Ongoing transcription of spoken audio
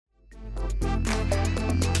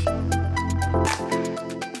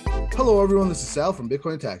Hello, everyone. This is Sal from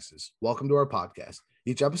Bitcoin Taxes. Welcome to our podcast.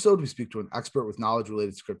 Each episode, we speak to an expert with knowledge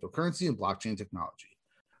related to cryptocurrency and blockchain technology.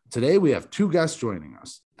 Today, we have two guests joining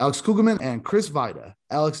us, Alex Kugelman and Chris Vida.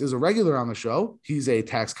 Alex is a regular on the show. He's a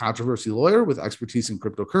tax controversy lawyer with expertise in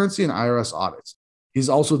cryptocurrency and IRS audits. He's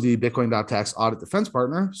also the Bitcoin.tax audit defense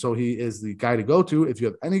partner, so he is the guy to go to if you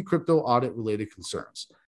have any crypto audit related concerns.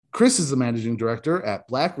 Chris is the managing director at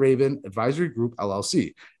Black Raven Advisory Group,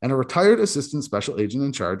 LLC, and a retired assistant special agent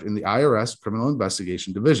in charge in the IRS Criminal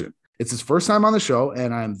Investigation Division. It's his first time on the show,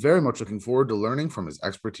 and I'm very much looking forward to learning from his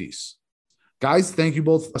expertise. Guys, thank you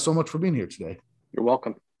both so much for being here today. You're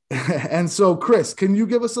welcome. And so, Chris, can you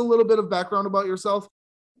give us a little bit of background about yourself?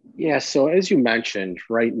 Yeah, so as you mentioned,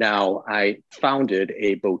 right now, I founded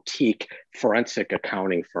a boutique forensic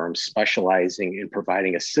accounting firm specializing in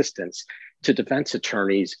providing assistance to defense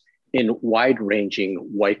attorneys in wide-ranging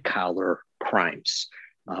white-collar crimes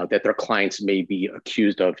that their clients may be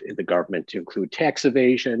accused of in the government, to include tax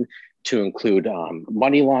evasion, to include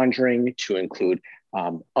money laundering, to include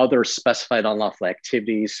other specified unlawful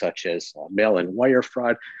activities such as mail-in wire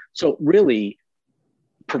fraud. So really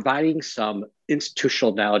providing some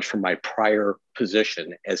institutional knowledge from my prior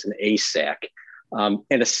position as an ASAC and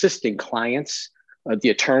assisting clients, the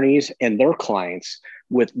attorneys and their clients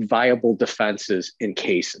with viable defenses in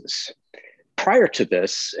cases. Prior to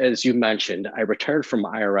this, as you mentioned, I retired from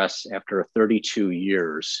IRS after 32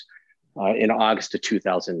 years in August of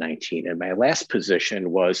 2019. And my last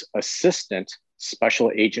position was assistant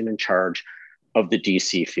special agent in charge of the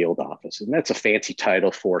DC field office. And that's a fancy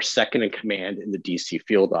title for second in command in the DC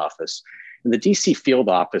field office. And the DC field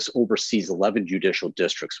office oversees 11 judicial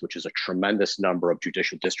districts, which is a tremendous number of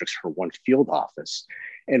judicial districts for one field office.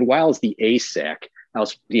 And while as the ASAC, I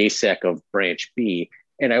was the ASAC of Branch B,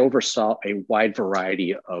 and I oversaw a wide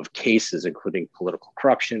variety of cases, including political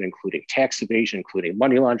corruption, including tax evasion, including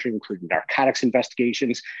money laundering, including narcotics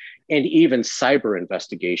investigations, and even cyber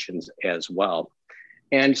investigations as well.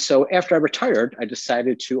 And so after I retired, I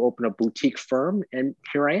decided to open a boutique firm, and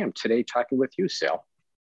here I am today talking with you, Sal.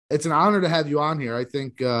 It's an honor to have you on here. I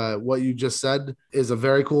think what you just said is a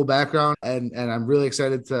very cool background, and I'm really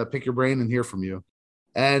excited to pick your brain and hear from you.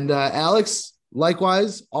 And Alex,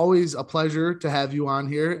 likewise, always a pleasure to have you on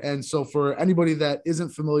here. And so for anybody that isn't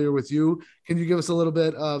familiar with you, can you give us a little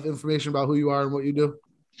bit of information about who you are and what you do?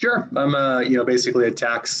 Sure. I'm basically a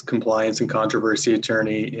tax compliance and controversy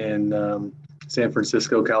attorney in San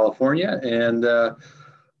Francisco, California, and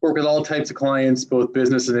work with all types of clients, both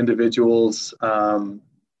business and individuals,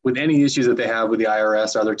 with any issues that they have with the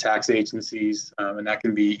IRS or other tax agencies. And that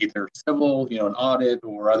can be either civil, an audit,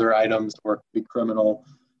 or other items, or it could be criminal,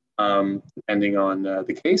 depending on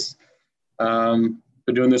the case.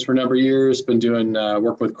 Been doing this for a number of years, been doing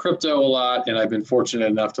work with crypto a lot, and I've been fortunate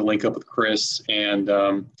enough to link up with Chris and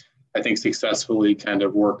I think successfully kind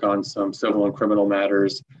of work on some civil and criminal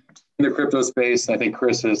matters in the crypto space. I think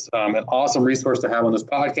Chris is an awesome resource to have on this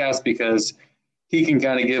podcast because he can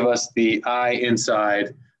kind of give us the eye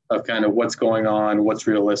inside of kind of what's going on, what's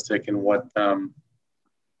realistic, and what's not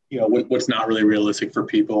really realistic for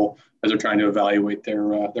people as they're trying to evaluate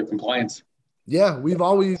their compliance. Yeah, we've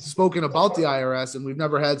always spoken about the IRS, and we've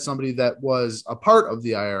never had somebody that was a part of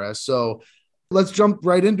the IRS. So let's jump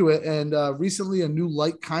right into it. And recently, a new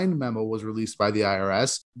like-kind memo was released by the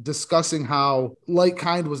IRS discussing how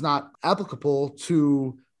like-kind was not applicable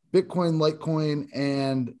to Bitcoin, Litecoin,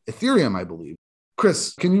 and Ethereum, I believe.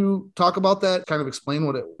 Chris, can you talk about that? Kind of explain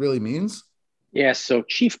what it really means? Yeah, so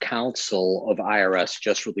Chief Counsel of IRS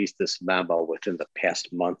just released this memo within the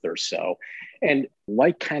past month or so. And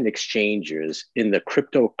like-kind exchanges in the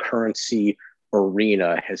cryptocurrency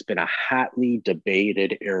arena has been a hotly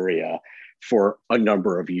debated area for a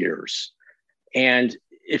number of years. And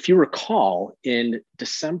if you recall, in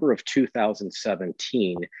December of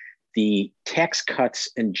 2017, the Tax Cuts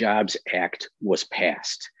and Jobs Act was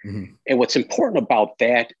passed. Mm-hmm. And what's important about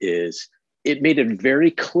that is it made it very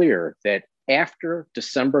clear that after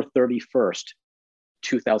December 31st,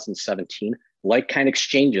 2017, like-kind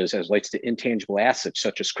exchanges as relates to intangible assets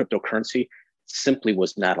such as cryptocurrency simply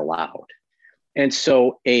was not allowed. And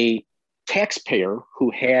so a taxpayer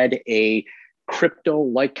who had a crypto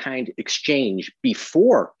like-kind exchange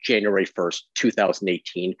before January 1st,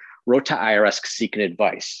 2018, wrote to IRS seeking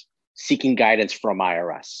advice, seeking guidance from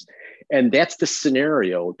IRS. And that's the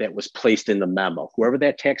scenario that was placed in the memo. Whoever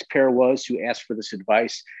that taxpayer was who asked for this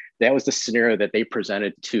advice, that was the scenario that they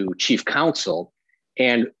presented to Chief Counsel.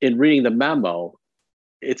 And in reading the memo,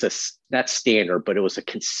 it's not standard, but it was a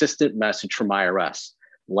consistent message from IRS.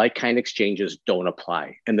 Like-kind exchanges don't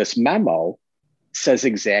apply. And this memo says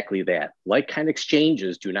exactly that. Like-kind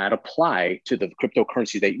exchanges do not apply to the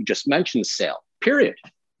cryptocurrency that you just mentioned, sale, period.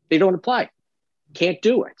 They don't apply. Can't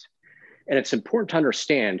do it. And it's important to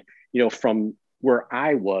understand, from where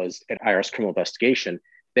I was at IRS criminal investigation,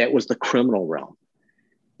 that was the criminal realm.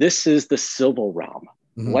 This is the civil realm.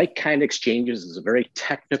 Mm-hmm. Like-kind exchanges is a very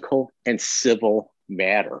technical and civil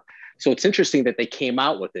matter. So it's interesting that they came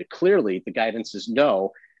out with it. Clearly, the guidance is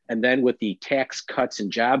no. And then with the Tax Cuts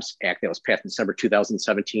and Jobs Act that was passed in December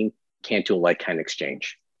 2017, can't do a like-kind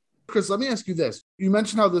exchange. Chris, let me ask you this. You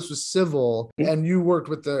mentioned how this was civil and you worked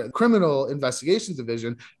with the criminal investigations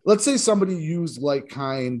division. Let's say somebody used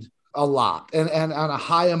like-kind a lot and on a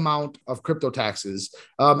high amount of crypto taxes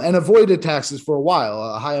and avoided taxes for a while,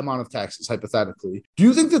 a high amount of taxes, hypothetically. Do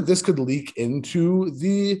you think that this could leak into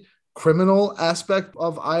the criminal aspect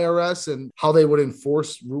of IRS and how they would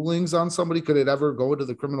enforce rulings on somebody? Could it ever go into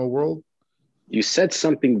the criminal world? You said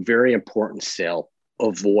something very important, Sal.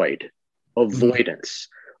 Avoidance.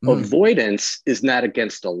 Mm-hmm. Avoidance is not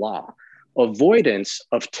against the law. Avoidance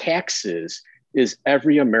of taxes is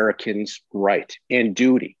every American's right and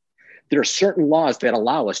duty. There are certain laws that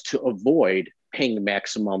allow us to avoid paying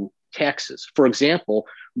maximum taxes. For example,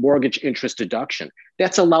 mortgage interest deduction.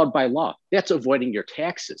 That's allowed by law. That's avoiding your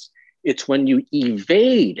taxes. It's when you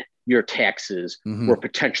evade your taxes or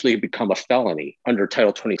potentially become a felony under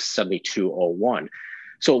Title 207201.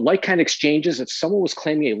 So like-kind exchanges, if someone was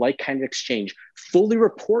claiming a like-kind exchange, fully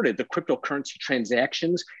reported the cryptocurrency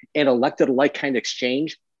transactions and elected a like-kind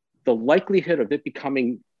exchange, the likelihood of it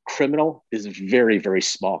becoming criminal is very, very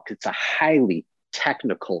small. It's a highly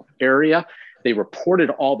technical area. They reported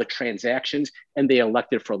all the transactions and they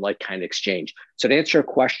elected for like-kind exchange. So to answer your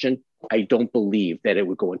question, I don't believe that it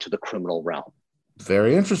would go into the criminal realm.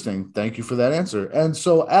 Very interesting. Thank you for that answer. And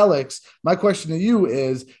so, Alex, my question to you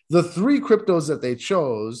is the three cryptos that they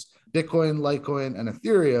chose, Bitcoin, Litecoin, and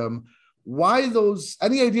Ethereum, why those,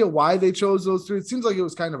 any idea why they chose those three? It seems like it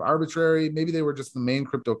was kind of arbitrary. Maybe they were just the main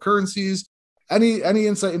cryptocurrencies. Any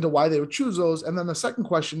insight into why they would choose those? And then the second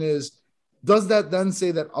question is, does that then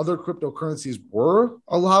say that other cryptocurrencies were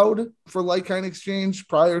allowed for like-kind exchange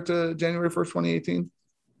prior to January 1st, 2018?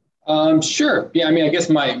 Sure. Yeah. I mean, I guess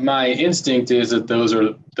my instinct is that those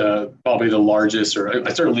are probably the largest, or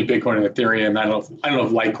certainly Bitcoin and Ethereum. I don't know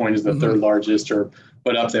if Litecoin is the third largest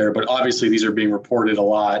but up there, but obviously these are being reported a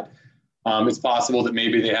lot. It's possible that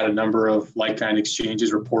maybe they had a number of like-kind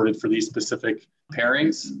exchanges reported for these specific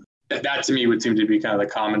pairings. That to me would seem to be kind of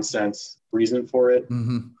the common sense reason for it.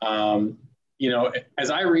 As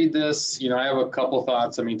I read this, I have a couple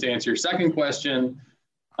thoughts. I mean, to answer your second question,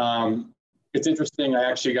 it's interesting. I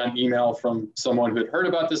actually got an email from someone who had heard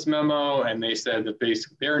about this memo, and they said that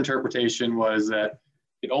their interpretation was that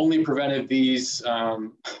it only prevented these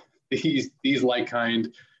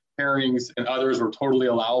like-kind pairings, and others were totally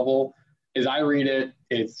allowable. As I read it,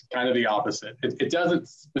 it's kind of the opposite. It doesn't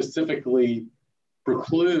specifically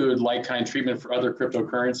preclude like-kind treatment for other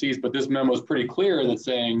cryptocurrencies, but this memo is pretty clear that's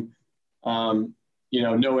saying,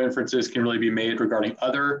 no inferences can really be made regarding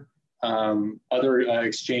other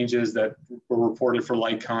exchanges that were reported for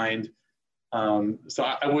like-kind. So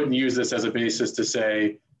I wouldn't use this as a basis to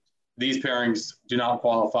say these pairings do not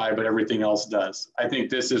qualify, but everything else does. I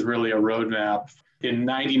think this is really a roadmap in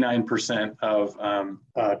 99% of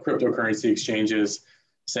cryptocurrency exchanges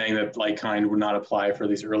saying that like-kind would not apply for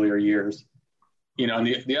these earlier years. And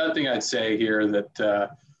the other thing I'd say here that,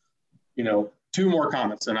 two more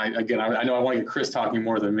comments. And I know I want to get Chris talking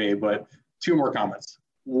more than me, but two more comments.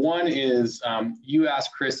 One is you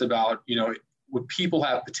asked Chris about, would people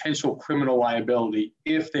have potential criminal liability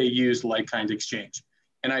if they used like-kind exchange?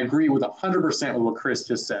 And I agree with 100% with what Chris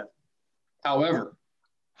just said. However,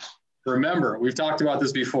 remember, we've talked about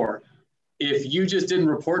this before. If you just didn't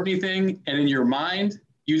report anything and in your mind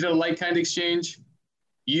you did a like-kind exchange,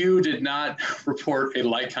 you did not report a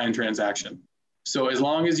like-kind transaction. So as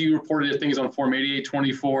long as you reported things on Form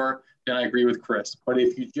 8824, then I agree with Chris. But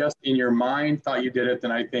if you just in your mind thought you did it,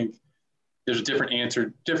 then I think there's a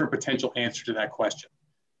different potential answer to that question.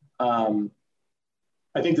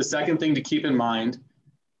 I think the second thing to keep in mind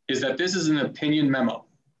is that this is an opinion memo.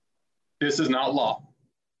 This is not law,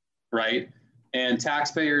 right? And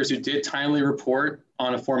taxpayers who did timely report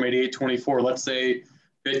on a Form 8824, let's say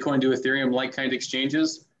Bitcoin to Ethereum like-kind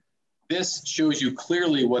exchanges, this shows you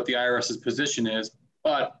clearly what the IRS's position is,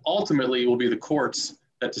 but ultimately it will be the courts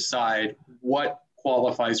that decide what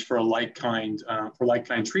qualifies for a like-kind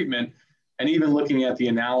treatment. And even looking at the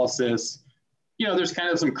analysis, there's kind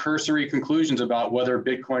of some cursory conclusions about whether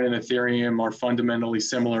Bitcoin and Ethereum are fundamentally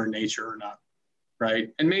similar in nature or not,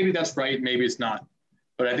 right? And maybe that's right, maybe it's not.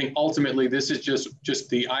 But I think ultimately this is just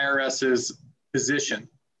the IRS's position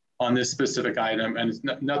on this specific item. And it's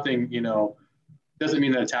nothing, doesn't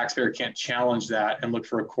mean that a taxpayer can't challenge that and look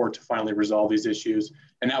for a court to finally resolve these issues.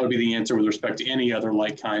 And that would be the answer with respect to any other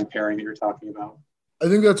like-kind pairing that you're talking about. I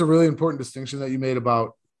think that's a really important distinction that you made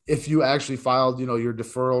about if you actually filed, your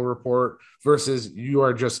deferral report versus you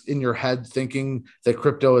are just in your head thinking that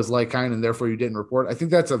crypto is like-kind and therefore you didn't report. I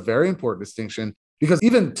think that's a very important distinction because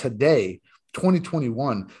even today,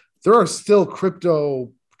 2021, there are still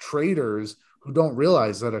crypto traders who don't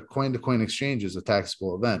realize that a coin-to-coin exchange is a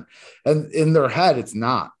taxable event. And in their head, it's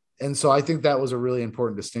not. And so I think that was a really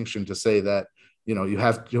important distinction to say that, you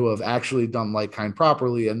have to have actually done like-kind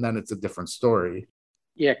properly, and then it's a different story.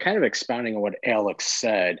 Yeah, kind of expounding on what Alex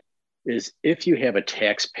said is if you have a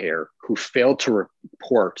taxpayer who failed to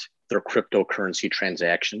report their cryptocurrency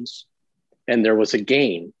transactions and there was a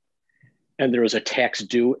gain and there was a tax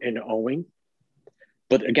due and owing,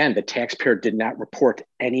 but again, the taxpayer did not report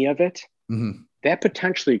any of it, that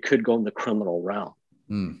potentially could go in the criminal realm.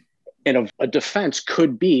 And a defense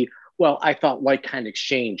could be, well, I thought like-kind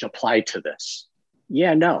exchange applied to this.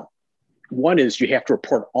 Yeah, no. One is you have to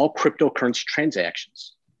report all cryptocurrency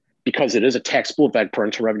transactions because it is a taxable event per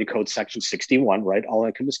Internal Revenue Code Section 61, right? All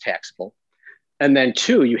income is taxable. And then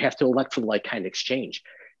two, you have to elect for the like-kind exchange.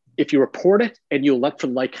 If you report it and you elect for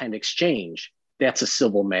the like-kind exchange, that's a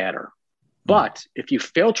civil matter. But if you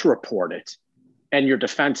fail to report it and your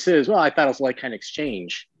defense is, well, I thought it was like-kind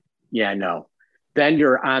exchange. Yeah, no. Then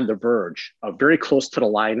you're on the verge of very close to the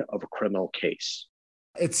line of a criminal case.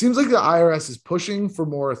 It seems like the IRS is pushing for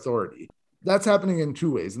more authority. That's happening in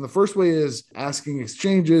two ways. And the first way is asking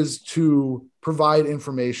exchanges to provide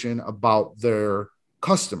information about their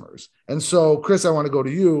customers. And so, Chris, I want to go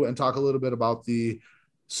to you and talk a little bit about the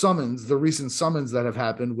recent summons that have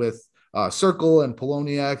happened with Circle and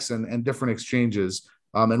Poloniex and different exchanges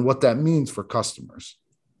and what that means for customers.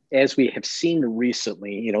 As we have seen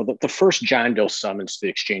recently, the first John Doe summons to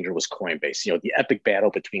the exchanger was Coinbase, the epic battle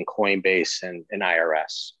between Coinbase and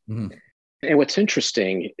IRS. And what's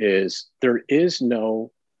interesting is there is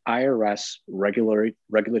no IRS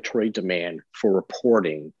regulatory demand for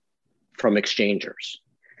reporting from exchangers.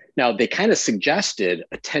 Now, they kind of suggested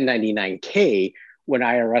a 1099-K when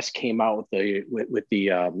IRS came out with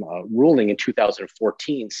the ruling in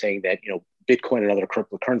 2014 saying that, Bitcoin and other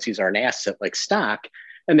cryptocurrencies are an asset like stock.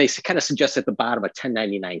 And they kind of suggest at the bottom a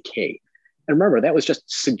 1099-K. And remember, that was just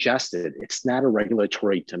suggested. It's not a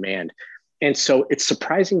regulatory demand. And so it's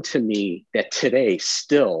surprising to me that today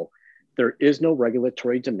still there is no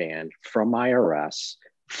regulatory demand from IRS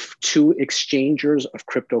to exchangers of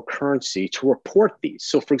cryptocurrency to report these.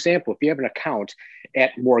 So for example, if you have an account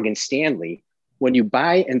at Morgan Stanley, when you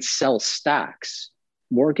buy and sell stocks,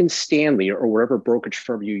 Morgan Stanley or whatever brokerage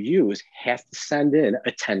firm you use has to send in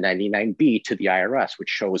a 1099-B to the IRS, which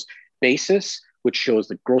shows basis, which shows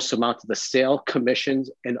the gross amount of the sale, commissions,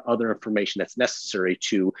 and other information that's necessary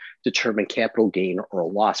to determine capital gain or a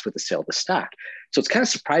loss with the sale of the stock. So it's kind of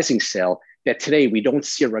surprising, Sal, that today we don't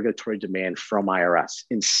see a regulatory demand from IRS.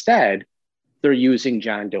 Instead, they're using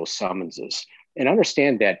John Doe summonses. And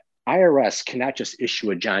understand that IRS cannot just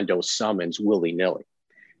issue a John Doe summons willy-nilly.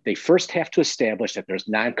 They first have to establish that there's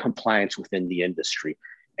non-compliance within the industry.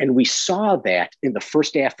 And we saw that in the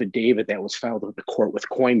first affidavit that was filed with the court with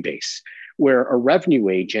Coinbase, where a revenue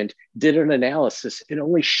agent did an analysis and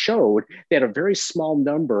only showed that a very small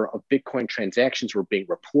number of Bitcoin transactions were being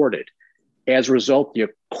reported. As a result, the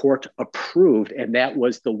court approved, and that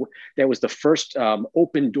was the first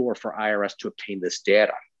open door for IRS to obtain this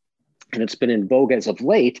data. And it's been in vogue as of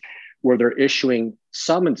late, where they're issuing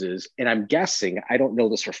summonses. And I'm guessing, I don't know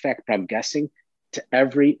this for a fact, but I'm guessing to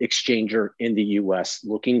every exchanger in the US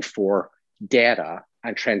looking for data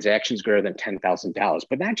on transactions greater than $10,000,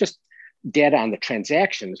 but not just data on the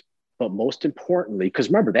transactions, but most importantly, because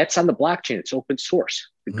remember, that's on the blockchain, it's open source.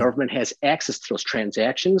 The government has access to those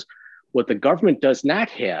transactions. What the government does not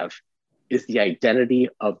have is the identity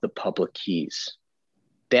of the public keys.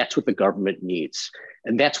 That's what the government needs.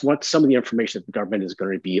 And that's what some of the information that the government is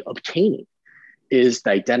going to be obtaining is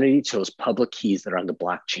the identity to those public keys that are on the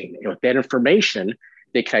blockchain. And with that information,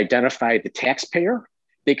 they can identify the taxpayer,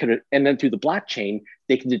 and then through the blockchain,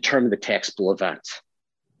 they can determine the taxable event,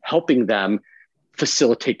 helping them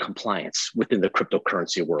facilitate compliance within the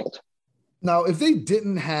cryptocurrency world. Now, if they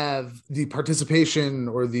didn't have the participation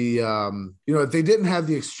or if they didn't have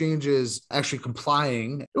the exchanges actually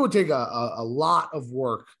complying, it would take a lot of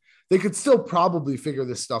work. They could still probably figure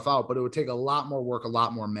this stuff out, but it would take a lot more work, a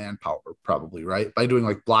lot more manpower, probably, right? By doing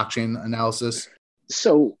like blockchain analysis.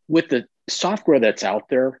 So with the software that's out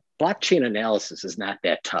there, blockchain analysis is not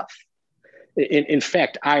that tough. In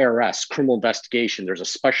fact, IRS, criminal investigation, there's a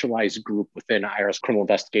specialized group within IRS criminal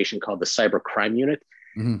investigation called the Cyber Crime Unit.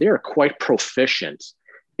 Mhm. They are quite proficient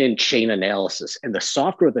in chain analysis, and the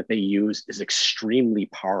software that they use is extremely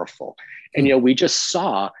powerful. And, we just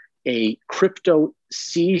saw a crypto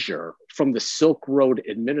seizure from the Silk Road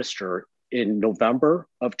administrator in November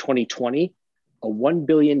of 2020, a $1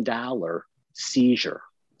 billion seizure,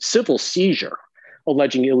 civil seizure,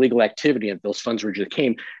 alleging illegal activity, and those funds originally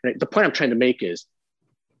came. And the point I'm trying to make is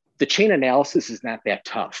the chain analysis is not that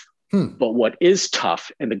tough. But what is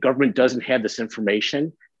tough, and the government doesn't have this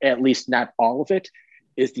information, at least not all of it,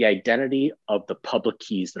 is the identity of the public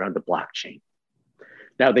keys that are on the blockchain.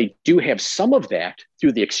 Now, they do have some of that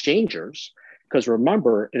through the exchangers, because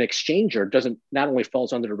remember, an exchanger not only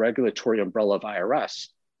falls under the regulatory umbrella of IRS,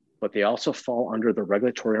 but they also fall under the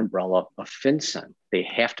regulatory umbrella of FinCEN. They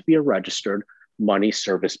have to be a registered money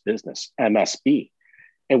service business, MSB.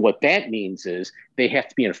 And what that means is they have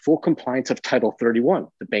to be in full compliance of Title 31,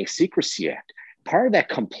 the Bank Secrecy Act. Part of that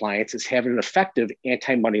compliance is having an effective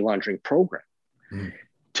anti-money laundering program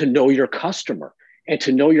to know your customer. And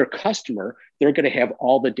to know your customer, they're going to have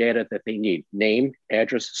all the data that they need: name,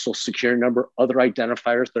 address, social security number, other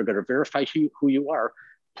identifiers. They're going to verify who you are,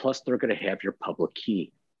 plus they're going to have your public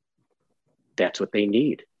key. That's what they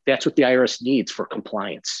need. That's what the IRS needs for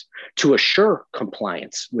compliance, to assure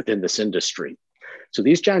compliance within this industry. So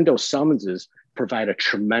these John Doe summonses provide a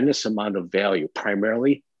tremendous amount of value,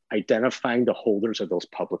 primarily identifying the holders of those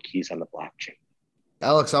public keys on the blockchain.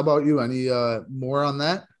 Alex, how about you? Any more on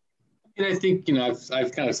that? And I think,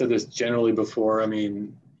 I've kind of said this generally before. I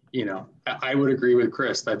mean, I would agree with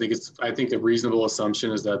Chris. I think a reasonable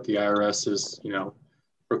assumption is that the IRS is,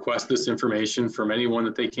 request this information from anyone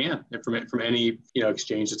that they can, from any,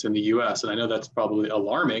 exchange that's in the US. And I know that's probably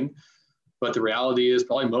alarming, but the reality is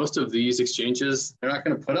probably most of these exchanges, they're not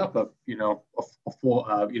going to put up a full,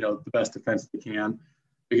 the best defense they can,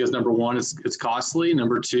 because number one, it's costly.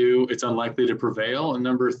 Number two, it's unlikely to prevail. And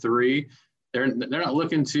number three, they're not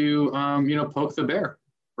looking to, poke the bear,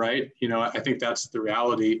 right? I think that's the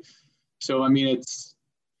reality. So, I mean,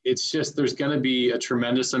 it's just, there's going to be a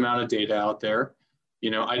tremendous amount of data out there.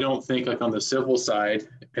 I don't think, like, on the civil side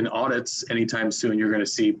in audits anytime soon, you're going to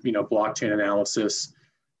see, blockchain analysis.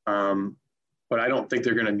 But I don't think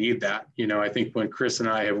they're going to need that. I think when Chris and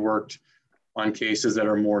I have worked on cases that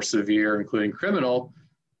are more severe, including criminal,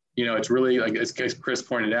 it's really, like, as Chris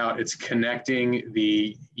pointed out, it's connecting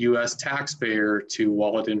the U.S. taxpayer to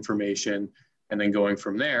wallet information and then going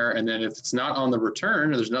from there. And then if it's not on the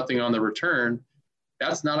return, or there's nothing on the return,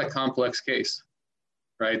 that's not a complex case,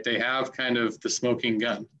 right? They have kind of the smoking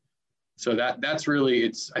gun. So that's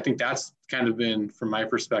really, I think that's kind of been, from my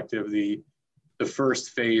perspective, the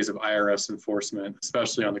first phase of IRS enforcement,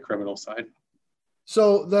 especially on the criminal side.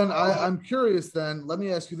 So then I'm curious then, let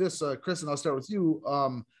me ask you this, Chris, and I'll start with you.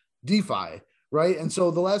 DeFi, right? And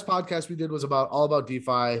so the last podcast we did was all about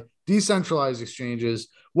DeFi, decentralized exchanges.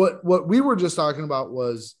 What we were just talking about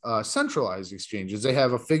was centralized exchanges. They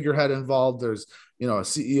have a figurehead involved. There's, a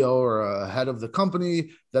CEO or a head of the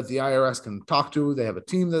company that the IRS can talk to. They have a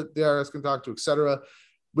team that the IRS can talk to, et cetera.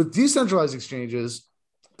 With decentralized exchanges,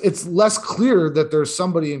 it's less clear that there's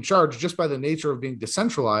somebody in charge just by the nature of being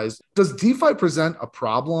decentralized. Does DeFi present a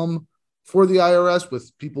problem for the IRS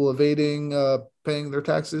with people evading paying their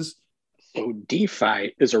taxes? So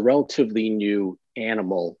DeFi is a relatively new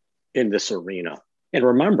animal in this arena. And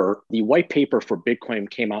remember, the white paper for Bitcoin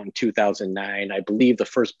came out in 2009. I believe the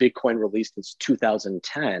first Bitcoin released in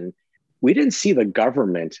 2010. We didn't see the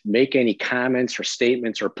government make any comments or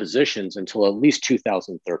statements or positions until at least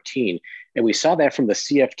 2013. And we saw that from the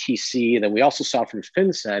CFTC, and then we also saw from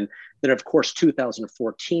FinCEN. Then, of course,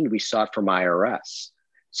 2014, we saw it from IRS.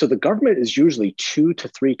 So the government is usually 2 to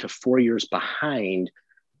 3 to 4 years behind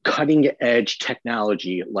cutting edge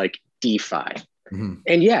technology like DeFi. Mm-hmm.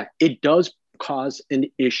 And yeah, it does cause an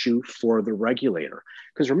issue for the regulator.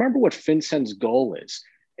 Because remember what FinCEN's goal is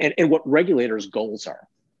and what regulators' goals are.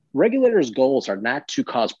 Regulators' goals are not to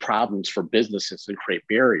cause problems for businesses and create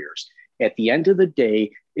barriers. At the end of the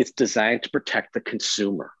day, it's designed to protect the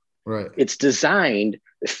consumer. Right. It's designed,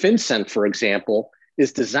 FinCEN, for example,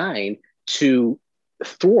 is designed to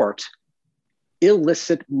thwart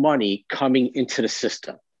illicit money coming into the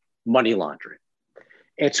system, money laundering.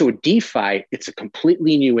 And so with DeFi, it's a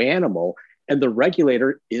completely new animal, and the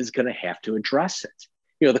regulator is going to have to address it.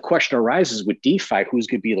 The question arises with DeFi, who's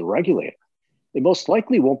going to be the regulator? It most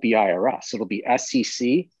likely won't be IRS. It'll be SEC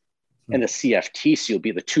and the CFTC will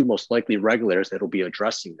be the two most likely regulators that will be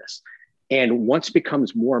addressing this. And once it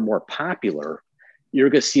becomes more and more popular, you're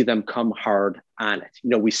going to see them come hard on it.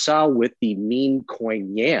 We saw with the meme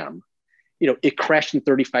coin Yam, it crashed in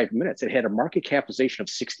 35 minutes. It had a market capitalization of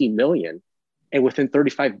 60 million. And within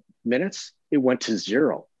 35 minutes, it went to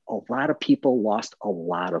zero. A lot of people lost a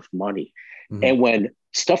lot of money. Mm-hmm. And when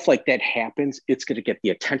stuff like that happens, it's going to get the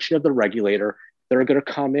attention of the regulator. They're going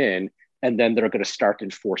to come in, and then they're going to start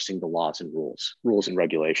enforcing the laws and rules and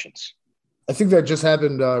regulations. I think that just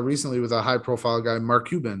happened recently with a high-profile guy, Mark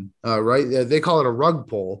Cuban, right? They call it a rug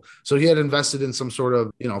pull. So he had invested in some sort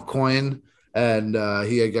of, coin, and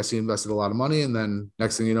I guess he invested a lot of money, and then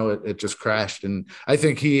next thing you know, it just crashed. And I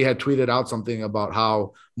think he had tweeted out something about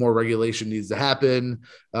how more regulation needs to happen,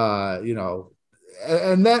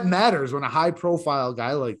 and that matters when a high-profile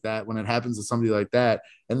guy like that, when it happens to somebody like that,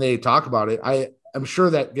 and they talk about it. I'm sure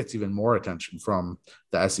that gets even more attention from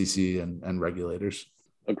the SEC and regulators.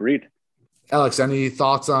 Agreed. Alex, any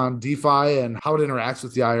thoughts on DeFi and how it interacts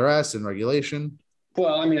with the IRS and regulation?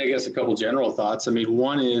 Well, I guess a couple general thoughts.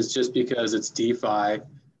 One is just because it's DeFi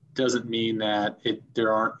doesn't mean that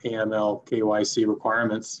there aren't AML KYC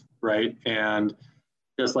requirements, right? And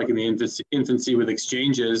just like in the infancy with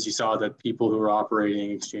exchanges, you saw that people who were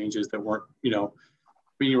operating exchanges that weren't,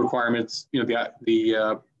 meeting requirements,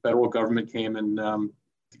 the federal government came and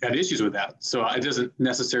had issues with that. So it doesn't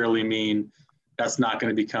necessarily mean that's not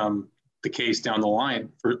going to become the case down the line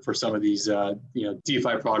for some of these,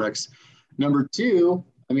 DeFi products. Number two,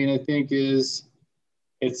 I think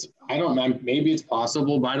maybe it's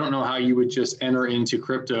possible, but I don't know how you would just enter into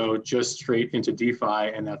crypto just straight into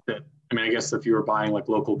DeFi and that's it. I guess if you were buying like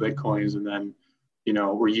local Bitcoins and then,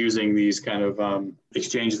 we're using these kind of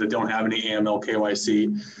exchanges that don't have any AML KYC.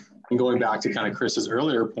 And going back to kind of Chris's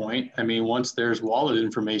earlier point, once there's wallet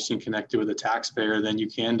information connected with a taxpayer, then you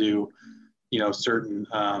can do, certain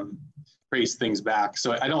trace things back.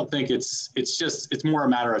 So I don't think it's more a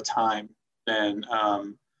matter of time than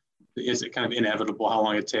is it kind of inevitable how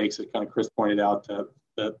long it takes. It kind of Chris pointed out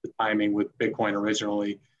the timing with Bitcoin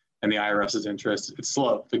originally and the IRS's interest. It's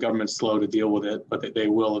slow. The government's slow to deal with it, but they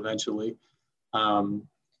will eventually. And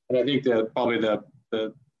I think that probably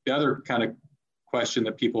the other kind of question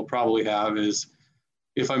that people probably have is,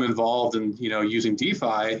 if I'm involved in, using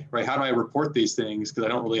DeFi, right, how do I report these things? Because I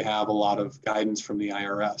don't really have a lot of guidance from the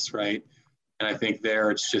IRS, right? And I think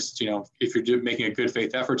there it's just, if you're making a good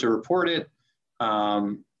faith effort to report it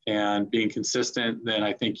and being consistent, then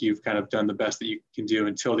I think you've kind of done the best that you can do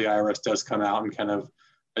until the IRS does come out and kind of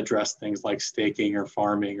address things like staking or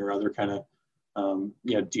farming or other kind of,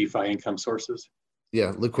 DeFi income sources.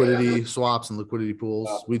 Yeah, liquidity swaps and liquidity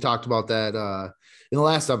pools. We talked about that in the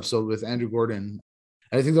last episode with Andrew Gordon.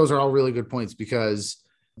 And I think those are all really good points because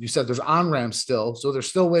you said there's on-ramps still. So there's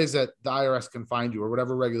still ways that the IRS can find you or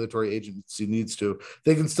whatever regulatory agency needs to.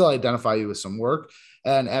 They can still identify you with some work.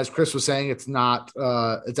 And as Chris was saying,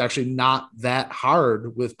 it's actually not that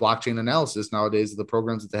hard with blockchain analysis nowadays. The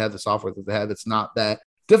programs that they have, the software that they have, it's not that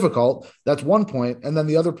difficult. That's one point. And then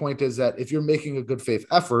the other point is that if you're making a good faith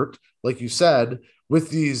effort, like you said, with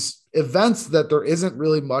these events that there isn't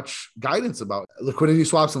really much guidance about, liquidity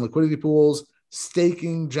swaps and liquidity pools,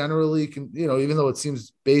 staking generally can, even though it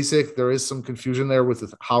seems basic, there is some confusion there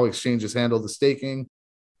with how exchanges handle the staking.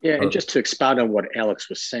 Yeah. And just to expound on what Alex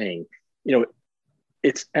was saying,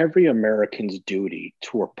 it's every American's duty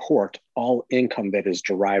to report all income that is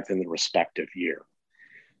derived in the respective year.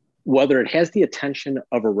 Whether it has the attention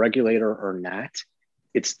of a regulator or not,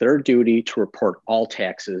 it's their duty to report all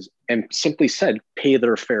taxes and, simply said, pay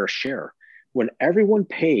their fair share. When everyone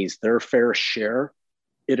pays their fair share,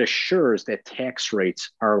 it assures that tax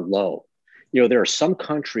rates are low. There are some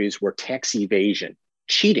countries where tax evasion,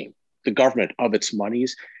 cheating the government of its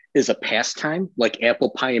monies, is a pastime, like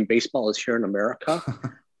apple pie and baseball is here in America.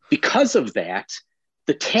 Because of that,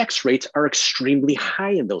 the tax rates are extremely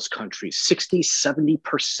high in those countries, 60, 70%.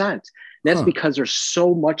 And that's because there's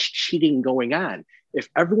so much cheating going on. If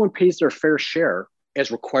everyone pays their fair share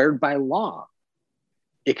as required by law,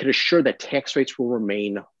 it could assure that tax rates will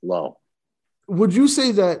remain low. Would you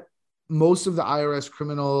say that most of the IRS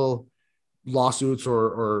criminal lawsuits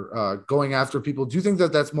or going after people, do you think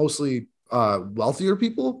that that's mostly wealthier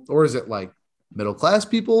people, or is it like middle-class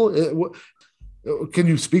people? Can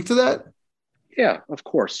you speak to that? Yeah, of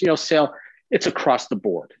course. Sal, it's across the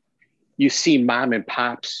board. You see mom and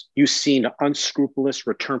pops, you've seen unscrupulous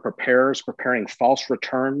return preparers preparing false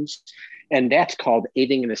returns, and that's called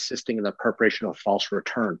aiding and assisting in the preparation of a false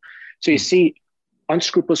return. So you see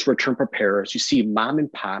unscrupulous return preparers, you see mom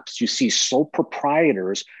and pops, you see sole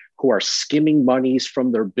proprietors who are skimming monies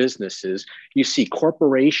from their businesses. You see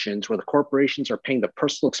corporations where the corporations are paying the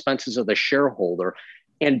personal expenses of the shareholder.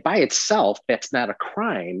 And by itself, that's not a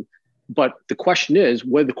crime. But the question is,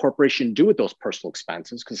 what did the corporation do with those personal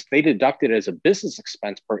expenses? Because if they deduct it as a business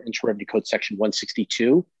expense per Internal Revenue Code Section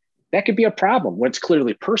 162, that could be a problem when it's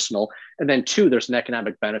clearly personal. And then two, there's an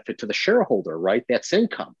economic benefit to the shareholder, right? That's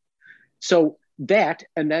income. So that,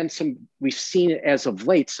 and then we've seen as of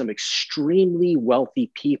late, some extremely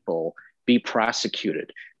wealthy people be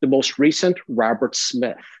prosecuted. The most recent, Robert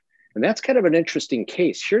Smith. And that's kind of an interesting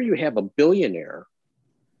case. Here you have a billionaire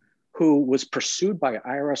who was pursued by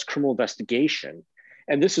IRS criminal investigation.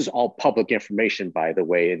 And this is all public information, by the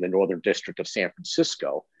way, in the Northern District of San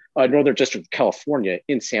Francisco, Northern District of California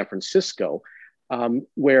in San Francisco,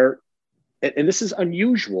 where, and this is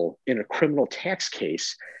unusual in a criminal tax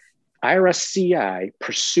case, IRS CI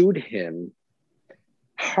pursued him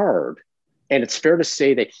hard. And it's fair to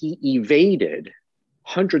say that he evaded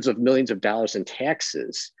hundreds of millions of dollars in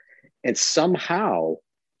taxes. And somehow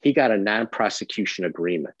he got a non-prosecution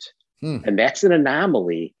agreement. And that's an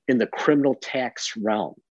anomaly in the criminal tax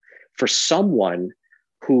realm for someone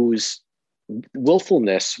whose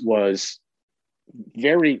willfulness was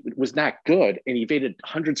not good and evaded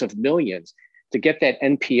hundreds of millions. To get that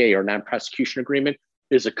NPA or non-prosecution agreement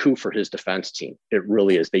is a coup for his defense team. It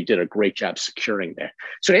really is. They did a great job securing that.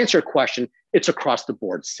 So to answer your question, it's across the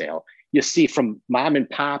board sale. You see from mom and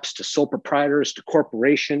pops to sole proprietors to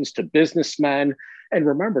corporations to businessmen. And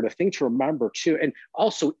remember, the thing to remember too, and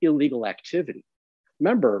also illegal activity.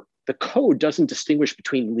 Remember, the code doesn't distinguish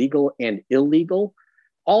between legal and illegal.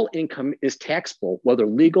 All income is taxable, whether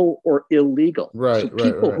legal or illegal. Right. So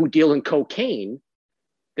people who deal in cocaine,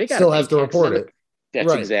 they got still have to report it.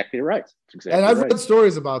 That's exactly right. And I've read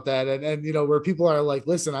stories about that, and where people are like,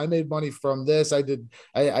 "Listen, I made money from this.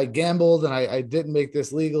 I gambled, and I didn't make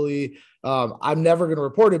this legally. I'm never going to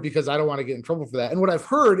report it because I don't want to get in trouble for that." And what I've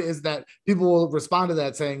heard is that people will respond to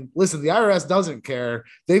that saying, "Listen, the IRS doesn't care.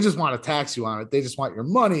 They just want to tax you on it. They just want your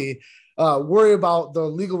money. Worry about the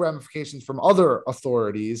legal ramifications from other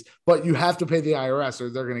authorities, but you have to pay the IRS, or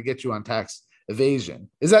they're going to get you on tax evasion."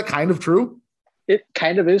 Is that kind of true? It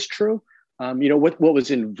kind of is true. What was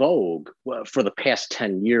in vogue for the past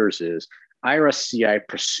 10 years is IRS CI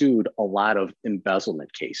pursued a lot of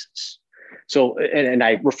embezzlement cases. So, and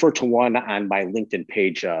I referred to one on my LinkedIn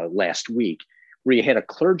page last week, where you had a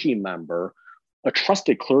clergy member, a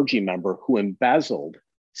trusted clergy member, who embezzled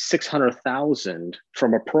 $600,000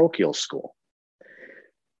 from a parochial school.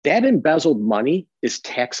 That embezzled money is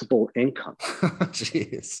taxable income.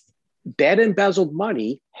 Jeez. That embezzled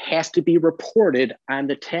money has to be reported on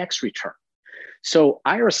the tax return. So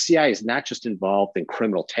IRS CI is not just involved in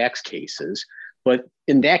criminal tax cases, but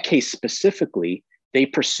in that case specifically, they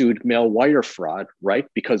pursued mail wire fraud, right?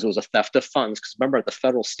 Because it was a theft of funds. Because remember, at the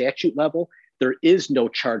federal statute level, there is no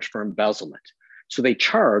charge for embezzlement. So they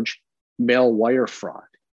charge mail wire fraud.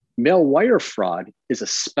 Mail wire fraud is a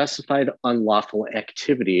specified unlawful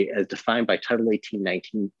activity as defined by Title 18,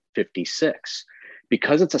 1956.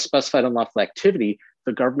 Because it's a specified unlawful activity,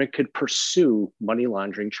 the government could pursue money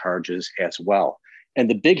laundering charges as well. And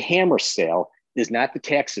the big hammer sale is not the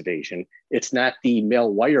tax evasion. It's not the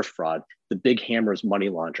mail wire fraud. The big hammer is money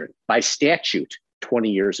laundering. By statute, 20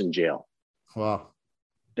 years in jail. Wow.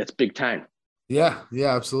 That's big time. Yeah,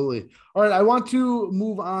 absolutely. All right, I want to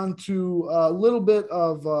move on to a little bit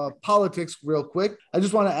of politics real quick. I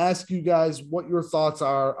just want to ask you guys what your thoughts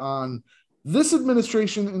are on this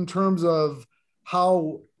administration in terms of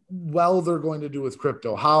how well they're going to do with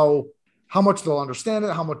crypto, how much they'll understand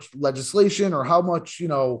it, how much legislation or how much,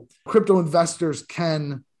 crypto investors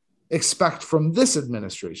can expect from this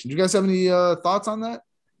administration. Do you guys have any thoughts on that?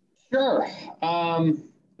 Sure.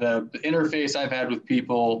 The interface I've had with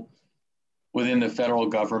people within the federal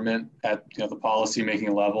government at the policy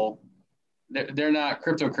making level, they're not,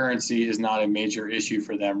 cryptocurrency is not a major issue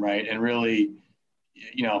for them, right? And really,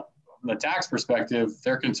 from the tax perspective,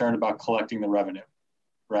 they're concerned about collecting the revenue,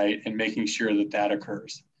 right? And making sure that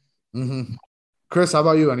occurs. Mm-hmm. Chris, how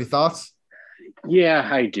about you? Any thoughts? Yeah,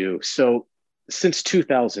 I do. So since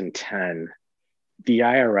 2010, the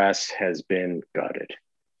IRS has been gutted.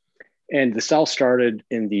 And this all started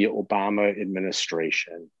in the Obama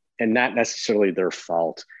administration, and not necessarily their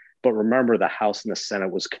fault. But remember, the House and the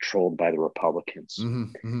Senate was controlled by the Republicans. Mm-hmm.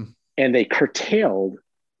 Mm-hmm. And they curtailed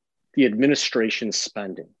the administration's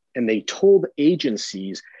spending. And they told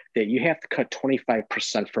agencies that you have to cut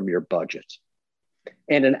 25% from your budget.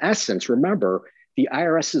 And in essence, remember, the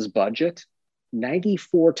IRS's budget,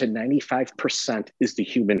 94 to 95% is the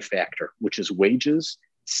human factor, which is wages,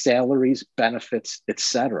 salaries, benefits,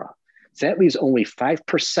 etc. So that leaves only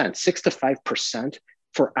 5%, 6 to 5%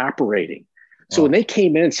 for operating. So when they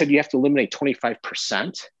came in and said you have to eliminate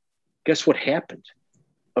 25%, guess what happened?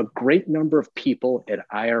 a great number of people at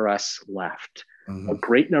IRS left, a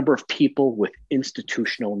great number of people with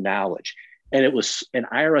institutional knowledge. And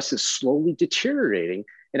IRS is slowly deteriorating.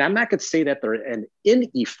 And I'm not going to say that they're an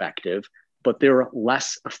ineffective, but they're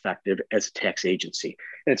less effective as a tax agency.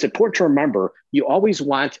 And it's important to remember, you always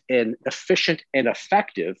want an efficient and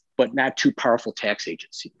effective, but not too powerful tax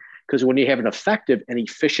agency. Because when you have an effective and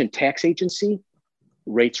efficient tax agency,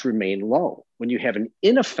 rates remain low. When you have an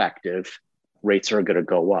ineffective, rates are going to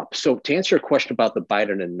go up. So to answer your question about the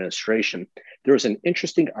Biden administration, there was an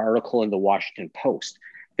interesting article in the Washington Post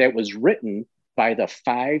that was written by the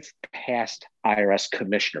 5 past IRS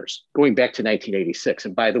commissioners going back to 1986.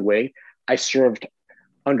 And by the way, I served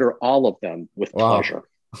under all of them with pleasure.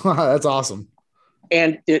 That's awesome.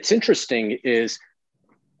 And it's interesting is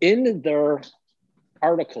in their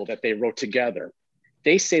article that they wrote together,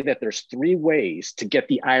 they say that there's 3 ways to get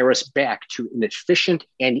the IRS back to an efficient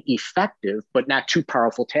and effective, but not too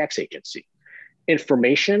powerful tax agency: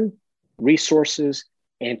 information, resources,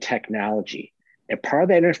 and technology. And part of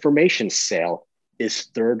that information sale is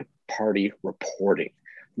third-party reporting,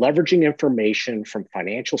 leveraging information from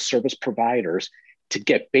financial service providers to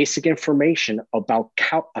get basic information about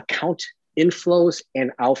account inflows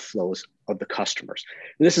and outflows of the customers.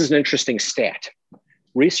 And this is an interesting stat.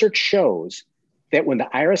 Research shows that when the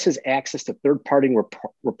IRS has access to third-party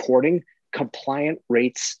reporting, compliant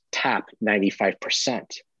rates top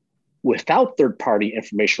 95%. Without third-party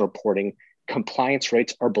information reporting, compliance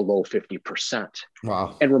rates are below 50%.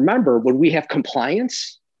 Wow. And remember, when we have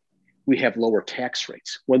compliance, we have lower tax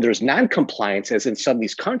rates. When there's non-compliance, as in some of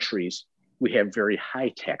these countries, we have very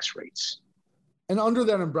high tax rates. And under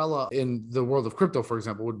that umbrella in the world of crypto, for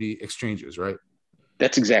example, would be exchanges, right?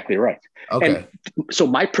 That's exactly right. Okay. And so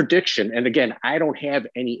my prediction, and again, I don't have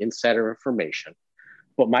any insider information,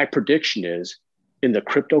 but my prediction is in the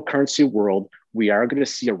cryptocurrency world, we are going to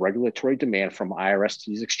see a regulatory demand from IRS to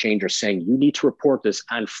these exchanges saying you need to report this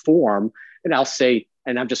on form, and I'll say,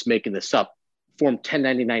 and I'm just making this up, form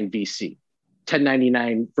 1099 VC,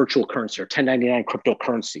 1099 virtual currency, or 1099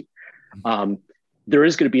 cryptocurrency. There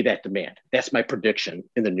is going to be that demand. That's my prediction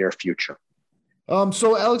in the near future.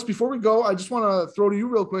 So Alex, before we go, I just want to throw to you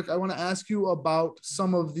real quick. I want to ask you about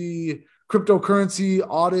some of the cryptocurrency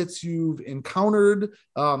audits you've encountered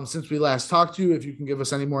since we last talked to you. If you can give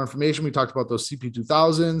us any more information, we talked about those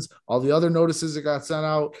CP2000s, all the other notices that got sent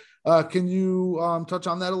out. Can you touch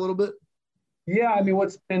on that a little bit? Yeah, I mean,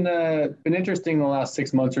 what's been interesting in the last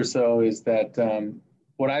 6 months or so is that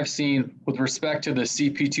what I've seen with respect to the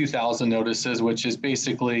CP2000 notices, which is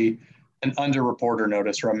basically an underreporter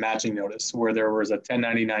notice or a matching notice, where there was a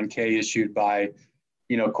 1099-K issued by,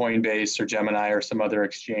 Coinbase or Gemini or some other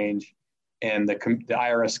exchange, and the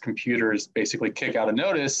IRS computers basically kick out a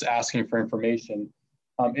notice asking for information.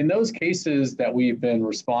 In those cases that we've been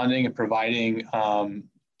responding and providing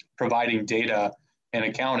data and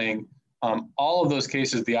accounting, all of those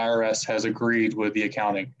cases the IRS has agreed with the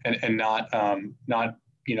accounting and not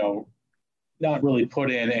really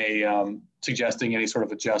put in a suggesting any sort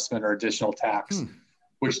of adjustment or additional tax,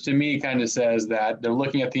 which to me kind of says that they're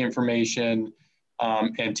looking at the information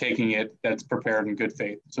and taking it that's prepared in good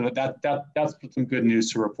faith. So that's some good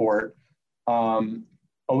news to report.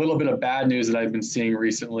 A little bit of bad news that I've been seeing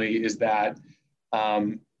recently is that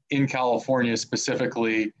in California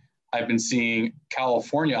specifically, I've been seeing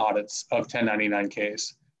California audits of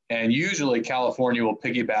 1099-Ks. And usually California will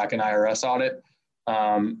piggyback an IRS audit.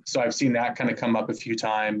 So I've seen that kind of come up a few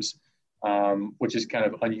times, which is kind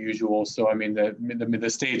of unusual. So, I mean, the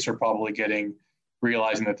states are probably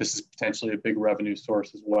realizing that this is potentially a big revenue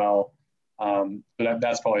source as well. But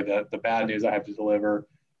that's probably the bad news I have to deliver.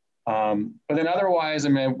 But then otherwise, I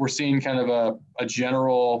mean, we're seeing kind of a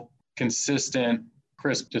general consistent,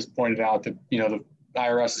 Chris just pointed out that, the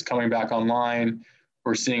IRS is coming back online.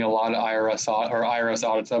 We're seeing a lot of IRS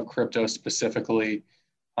audits of crypto specifically,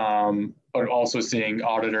 but also seeing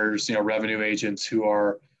auditors, revenue agents who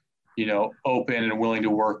are, open and willing to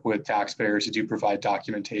work with taxpayers who do provide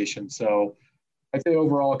documentation. So I'd say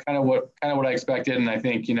overall, kind of what I expected, and I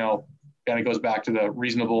think kind of goes back to the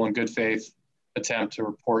reasonable and good faith attempt to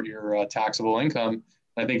report your taxable income.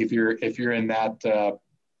 I think if you're in that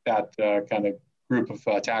kind of group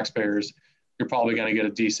of taxpayers, you're probably going to get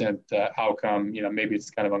a decent outcome. Maybe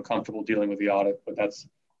it's kind of uncomfortable dealing with the audit, but that's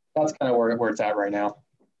kind of where it's at right now.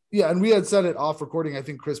 Yeah, and we had said it off recording. I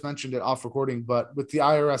think Chris mentioned it off recording, but with the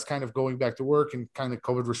IRS kind of going back to work and kind of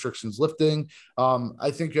COVID restrictions lifting,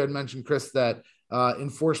 I think you had mentioned, Chris, that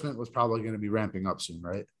enforcement was probably going to be ramping up soon,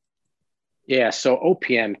 right? Yeah, so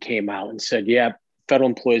OPM came out and said, federal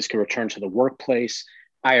employees can return to the workplace.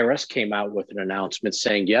 IRS came out with an announcement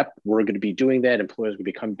saying, yep, we're going to be doing that. Employers will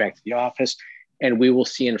be coming back to the office, and we will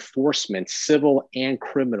see enforcement, civil and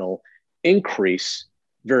criminal, increase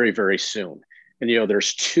very, very soon. And,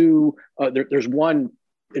 there's one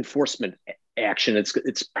enforcement action.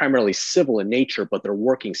 It's primarily civil in nature, but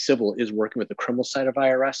civil is working with the criminal side of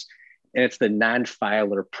IRS, and it's the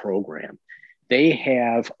non-filer program. They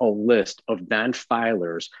have a list of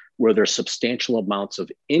non-filers where there's substantial amounts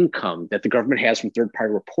of income that the government has from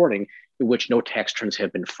third-party reporting in which no tax returns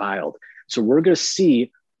have been filed. So we're going to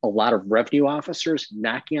see a lot of revenue officers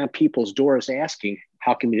knocking on people's doors asking,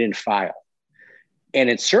 how come you didn't file? And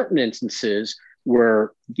in certain instances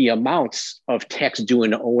where the amounts of tax due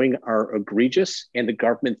and owing are egregious and the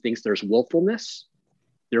government thinks there's willfulness,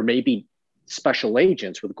 there may be special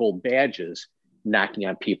agents with gold badges knocking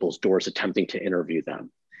on people's doors, attempting to interview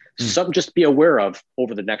them. Something just to be aware of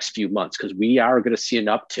over the next few months, because we are going to see an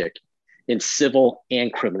uptick in civil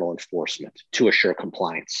and criminal enforcement to assure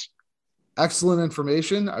compliance. Excellent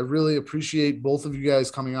information. I really appreciate both of you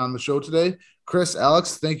guys coming on the show today. Chris,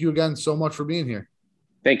 Alex, thank you again so much for being here.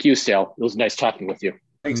 Thank you, Sal. It was nice talking with you.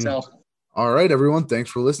 Thanks, Sal. All right, everyone. Thanks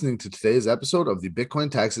for listening to today's episode of the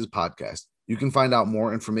Bitcoin Taxes Podcast. You can find out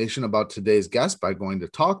more information about today's guest by going to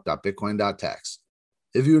talk.bitcoin.tax.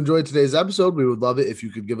 If you enjoyed today's episode, we would love it if you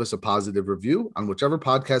could give us a positive review on whichever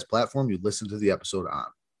podcast platform you listen to the episode on.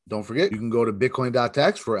 Don't forget, you can go to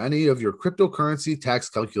bitcoin.tax for any of your cryptocurrency tax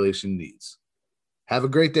calculation needs. Have a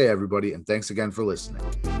great day, everybody, and thanks again for listening.